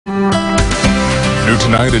New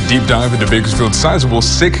tonight, a deep dive into Bakersfield's sizable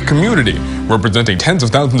Sikh community, representing tens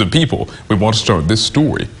of thousands of people. We want to start this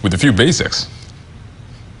story with a few basics.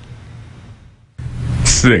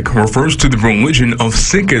 Sikh refers to the religion of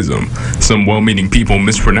Sikhism. Some well-meaning people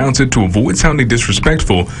mispronounce it to avoid sounding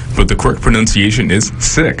disrespectful, but the correct pronunciation is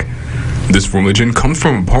Sikh. This religion comes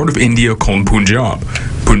from a part of India called Punjab.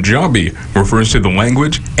 Punjabi refers to the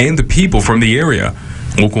language and the people from the area.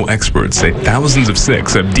 Local experts say thousands of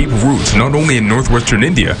Sikhs have deep roots not only in northwestern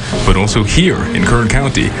India, but also here in Kern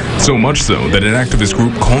County. So much so that an activist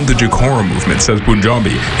group called the Jakara movement says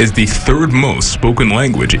Punjabi is the third most spoken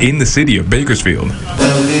language in the city of Bakersfield.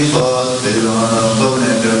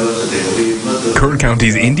 Kern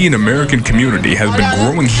County's Indian American community has been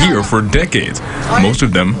growing here for decades. Most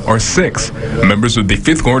of them are Sikhs, members of the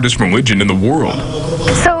fifth largest religion in the world.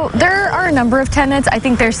 So there are a number of tenets. I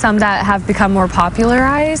think there's some that have become more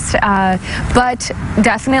popularized, but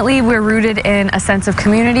definitely we're rooted in a sense of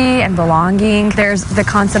community and belonging. There's the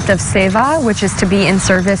concept of seva, which is to be in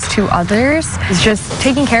service to others. It's just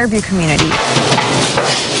taking care of your community.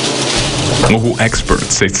 Local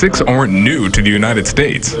experts say Sikhs aren't new to the United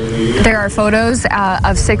States. There are photos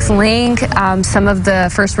of Sikhs laying some of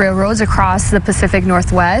the first railroads across the Pacific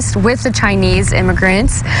Northwest with the Chinese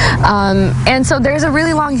immigrants. And so there's a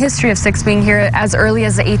really long history of Sikhs being here as early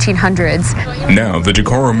as the 1800s. Now, the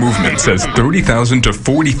Jakara movement says 30,000 to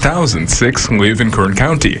 40,000 Sikhs live in Kern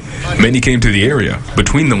County. Many came to the area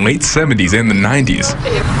between the late 70s and the 90s.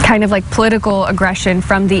 Kind of like political aggression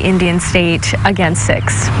from the Indian state against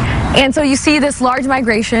Sikhs. And so you see this large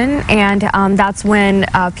migration, and that's when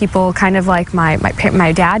people kind of like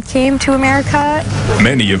my dad came to America.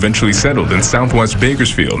 Many eventually settled in southwest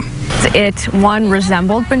Bakersfield. It, one,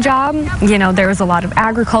 resembled Punjab. You know, there was a lot of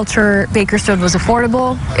agriculture. Bakersfield was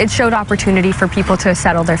affordable. It showed opportunity for people to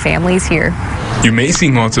settle their families here. You may see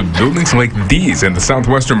lots of buildings like these in the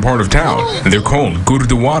southwestern part of town. They're called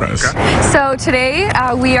Gurdwaras. So today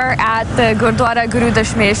we are at the Gurdwara Guru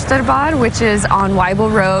Dashmesh Darbar, which is on Weibel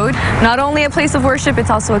Road. Not only a place of worship, it's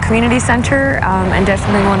also a community center and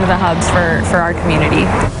definitely one of the hubs for our community.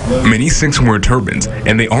 Many Sikhs wear turbans,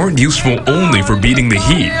 and they aren't useful only for beating the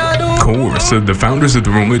heat. Kaur said the founders of the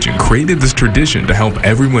religion created this tradition to help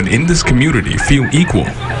everyone in this community feel equal.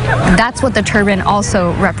 That's what the turban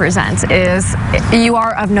also represents, is you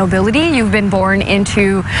are of nobility, you've been born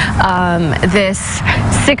into this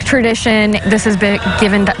Sikh tradition, this has been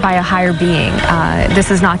given by a higher being.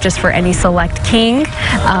 This is not just for any select king,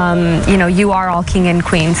 you know, you are all king and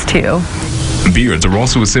queens too. Beards are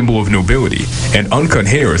also a symbol of nobility, and uncut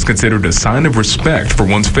hair is considered a sign of respect for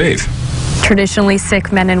one's faith. Traditionally,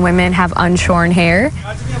 Sikh men and women have unshorn hair.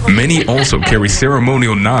 Many also carry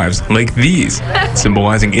ceremonial knives like these,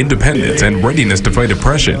 symbolizing independence and readiness to fight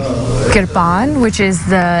oppression. Kirpan, which is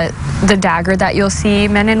the dagger that you'll see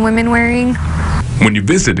men and women wearing. When you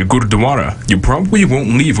visit a Gurdwara, you probably won't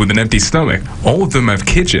leave with an empty stomach. All of them have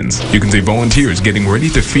kitchens. You can see volunteers getting ready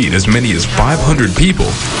to feed as many as 500 people.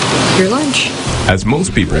 Your lunch. As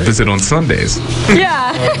most people visit on Sundays.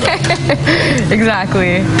 Yeah,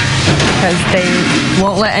 exactly. Because they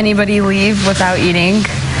won't let anybody leave without eating.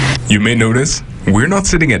 You may notice we're not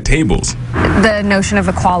sitting at tables. The notion of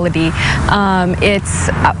equality.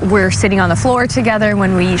 We're sitting on the floor together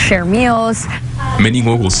when we share meals. Many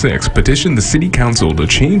local Sikhs petitioned the city council to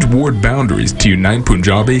change ward boundaries to unite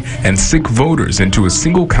Punjabi and Sikh voters into a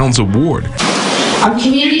single council ward. Our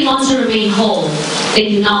community wants to remain whole. They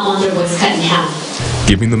do not want their voice cut in half,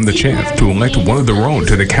 giving them the chance to elect one of their own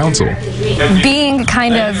to the council. Being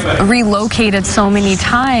kind of relocated so many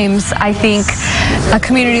times, I think a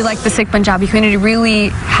community like the Sikh Punjabi community really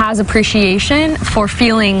has appreciation for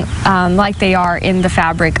feeling like they are in the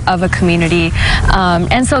fabric of a community.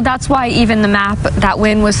 And so that's why even the map, that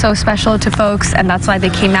win was so special to folks, and that's why they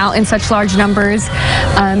came out in such large numbers,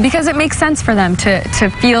 because it makes sense for them to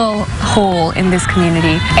feel whole in this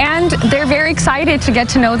community. And they're very excited to get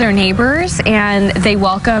to know their neighbors, and they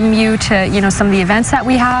welcome you to, you know, some of the events that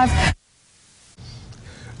we have.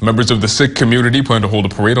 Members of the Sikh community plan to hold a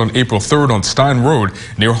parade on April 3rd on Stein Road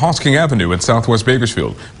near Hosking Avenue in southwest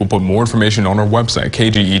Bakersfield. We'll put more information on our website,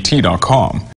 kget.com.